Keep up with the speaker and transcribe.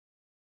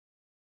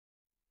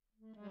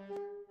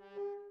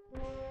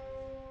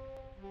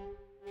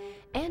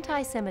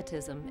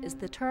Anti-Semitism is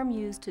the term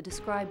used to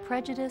describe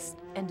prejudice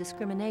and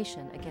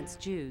discrimination against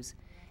Jews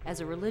as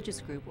a religious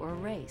group or a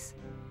race.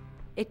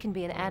 It can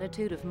be an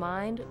attitude of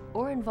mind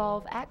or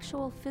involve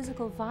actual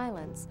physical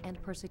violence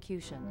and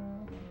persecution.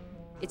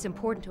 It's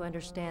important to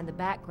understand the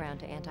background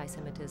to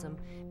anti-Semitism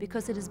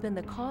because it has been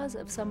the cause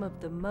of some of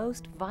the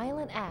most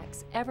violent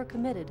acts ever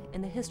committed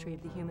in the history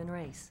of the human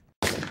race.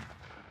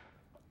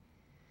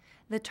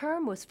 The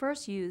term was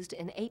first used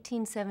in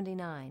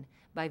 1879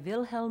 by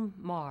Wilhelm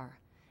Marr,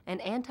 an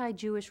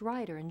anti-Jewish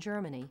writer in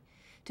Germany,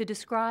 to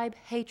describe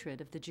hatred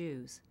of the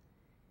Jews.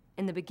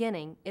 In the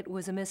beginning, it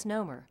was a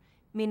misnomer,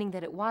 meaning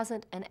that it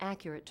wasn't an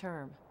accurate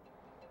term.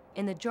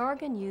 In the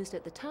jargon used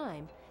at the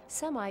time,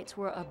 Semites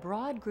were a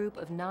broad group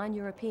of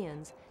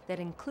non-Europeans that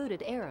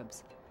included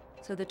Arabs,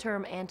 so the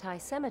term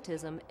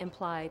anti-Semitism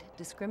implied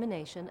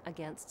discrimination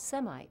against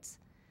Semites.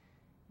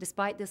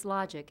 Despite this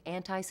logic,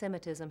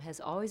 anti-Semitism has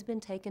always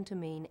been taken to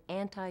mean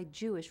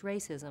anti-Jewish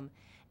racism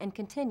and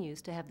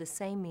continues to have the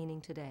same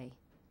meaning today.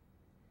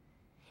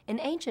 In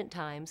ancient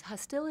times,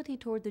 hostility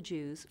toward the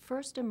Jews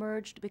first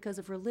emerged because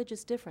of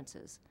religious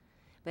differences,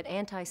 but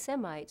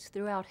anti-Semites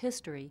throughout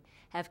history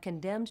have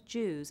condemned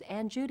Jews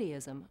and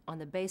Judaism on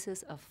the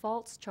basis of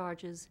false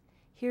charges,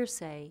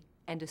 hearsay,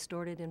 and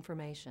distorted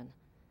information.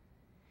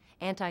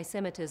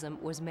 Anti-Semitism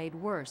was made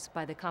worse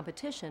by the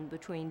competition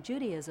between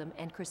Judaism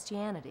and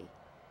Christianity.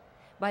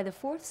 By the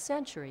 4th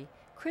century,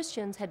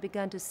 Christians had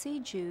begun to see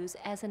Jews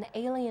as an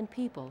alien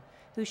people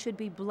who should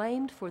be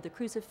blamed for the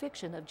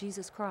crucifixion of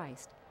Jesus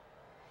Christ.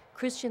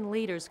 Christian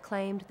leaders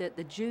claimed that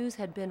the Jews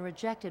had been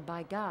rejected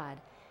by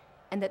God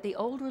and that the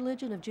old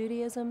religion of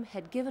Judaism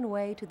had given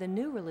way to the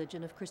new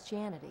religion of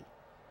Christianity.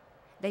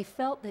 They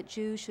felt that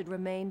Jews should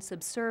remain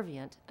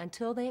subservient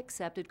until they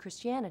accepted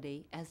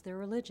Christianity as their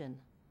religion.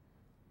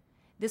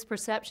 This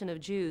perception of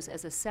Jews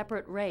as a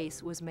separate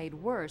race was made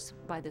worse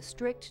by the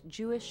strict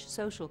Jewish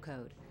social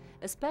code,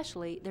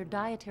 especially their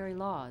dietary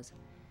laws,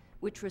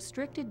 which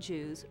restricted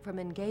Jews from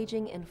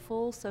engaging in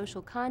full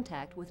social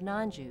contact with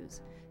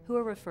non-Jews, who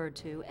are referred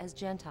to as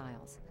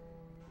Gentiles.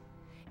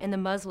 In the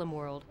Muslim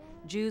world,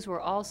 Jews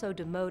were also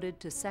demoted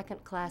to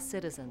second-class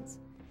citizens,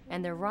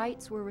 and their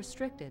rights were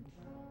restricted.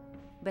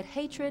 But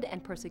hatred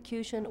and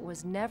persecution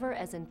was never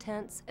as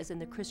intense as in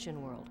the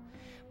Christian world,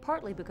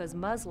 partly because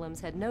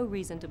Muslims had no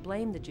reason to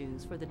blame the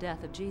Jews for the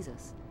death of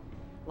Jesus.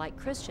 Like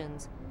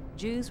Christians,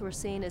 Jews were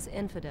seen as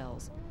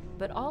infidels,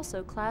 but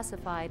also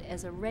classified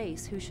as a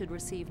race who should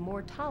receive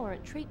more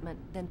tolerant treatment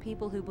than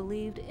people who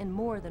believed in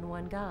more than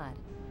one God.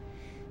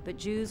 But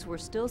Jews were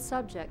still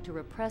subject to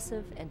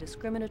repressive and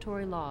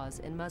discriminatory laws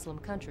in Muslim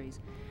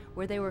countries,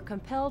 where they were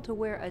compelled to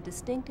wear a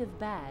distinctive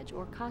badge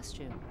or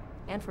costume,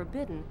 and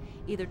forbidden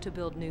either to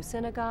build new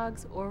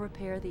synagogues or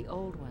repair the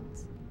old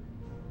ones.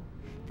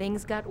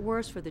 Things got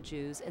worse for the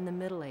Jews in the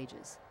Middle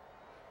Ages.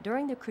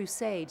 During the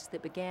Crusades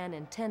that began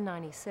in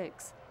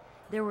 1096,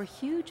 there were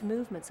huge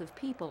movements of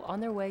people on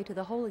their way to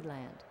the Holy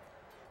Land.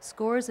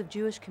 Scores of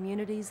Jewish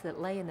communities that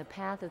lay in the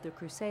path of the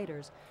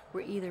Crusaders were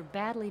either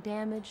badly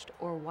damaged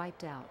or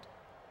wiped out.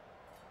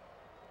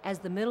 As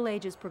the Middle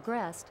Ages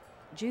progressed,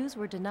 Jews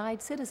were denied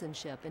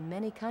citizenship in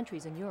many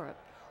countries in Europe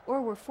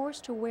or were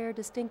forced to wear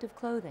distinctive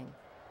clothing.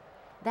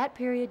 That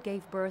period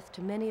gave birth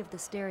to many of the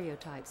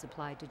stereotypes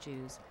applied to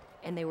Jews,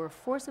 and they were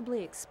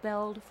forcibly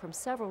expelled from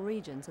several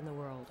regions in the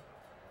world.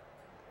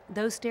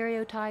 Those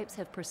stereotypes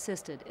have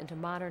persisted into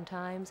modern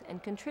times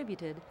and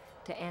contributed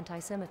to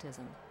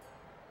anti-Semitism.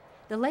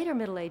 The later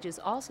Middle Ages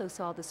also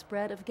saw the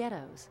spread of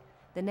ghettos,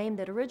 the name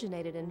that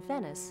originated in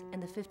Venice in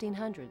the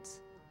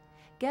 1500s.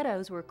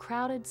 Ghettos were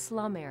crowded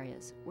slum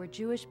areas where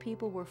Jewish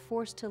people were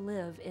forced to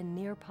live in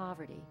near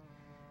poverty.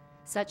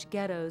 Such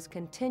ghettos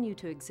continue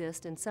to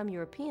exist in some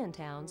European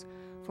towns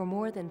for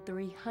more than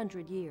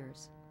 300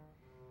 years.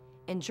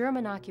 In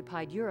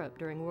German-occupied Europe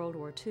during World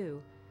War II,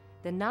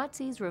 the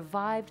Nazis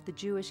revived the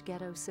Jewish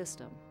ghetto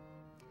system.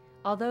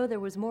 Although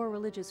there was more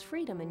religious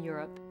freedom in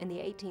Europe in the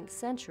 18th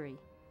century,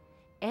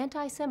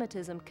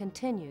 anti-Semitism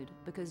continued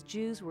because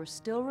Jews were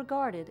still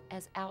regarded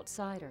as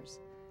outsiders.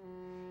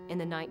 In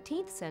the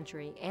 19th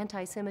century,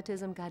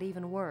 anti-Semitism got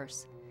even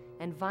worse,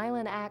 and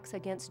violent acts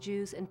against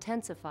Jews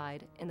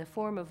intensified in the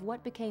form of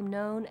what became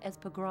known as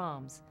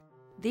pogroms.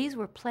 These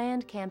were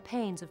planned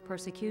campaigns of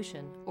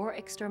persecution or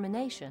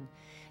extermination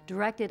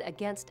directed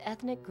against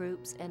ethnic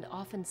groups and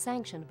often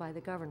sanctioned by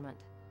the government.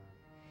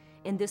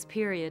 In this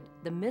period,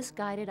 the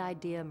misguided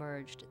idea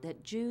emerged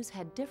that Jews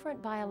had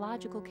different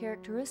biological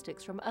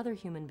characteristics from other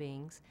human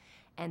beings,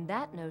 and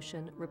that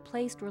notion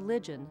replaced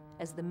religion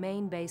as the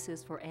main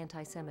basis for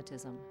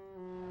anti-Semitism.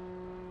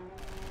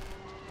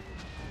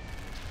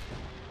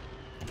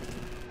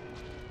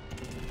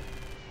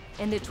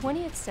 In the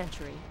 20th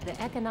century, the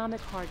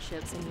economic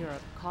hardships in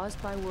Europe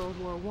caused by World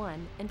War I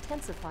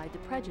intensified the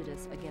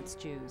prejudice against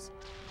Jews,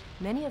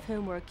 many of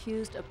whom were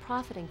accused of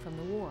profiting from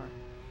the war,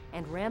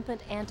 and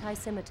rampant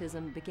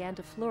anti-Semitism began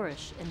to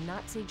flourish in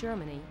Nazi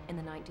Germany in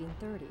the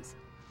 1930s.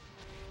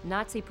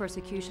 Nazi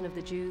persecution of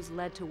the Jews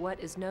led to what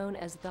is known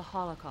as the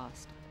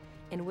Holocaust,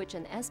 in which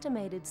an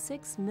estimated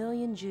 6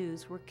 million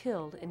Jews were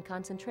killed in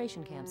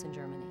concentration camps in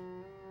Germany.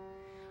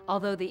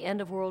 Although the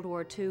end of World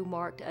War II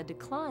marked a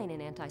decline in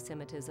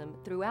anti-Semitism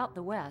throughout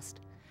the West,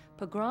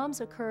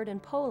 pogroms occurred in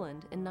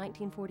Poland in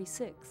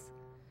 1946.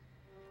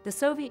 The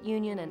Soviet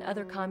Union and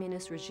other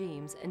communist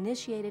regimes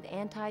initiated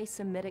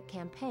anti-Semitic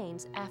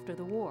campaigns after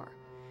the war,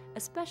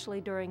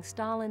 especially during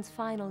Stalin's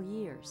final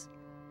years.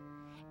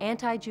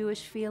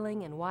 Anti-Jewish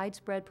feeling and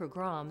widespread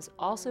pogroms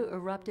also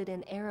erupted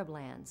in Arab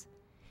lands,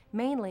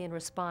 mainly in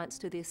response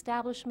to the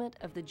establishment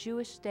of the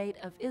Jewish state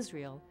of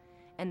Israel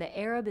and the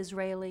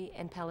Arab-Israeli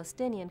and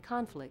Palestinian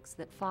conflicts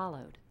that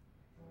followed.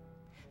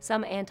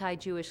 Some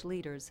anti-Jewish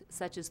leaders,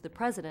 such as the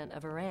president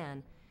of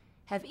Iran,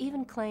 have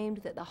even claimed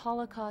that the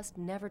Holocaust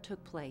never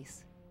took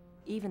place,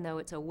 even though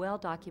it's a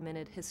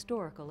well-documented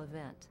historical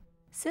event.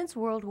 Since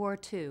World War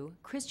II,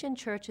 Christian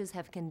churches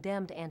have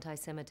condemned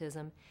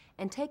anti-Semitism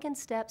and taken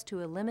steps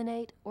to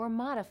eliminate or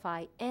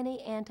modify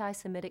any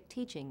anti-Semitic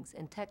teachings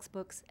in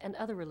textbooks and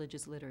other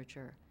religious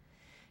literature.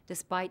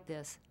 Despite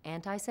this,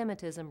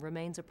 anti-Semitism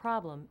remains a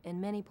problem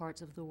in many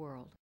parts of the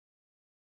world.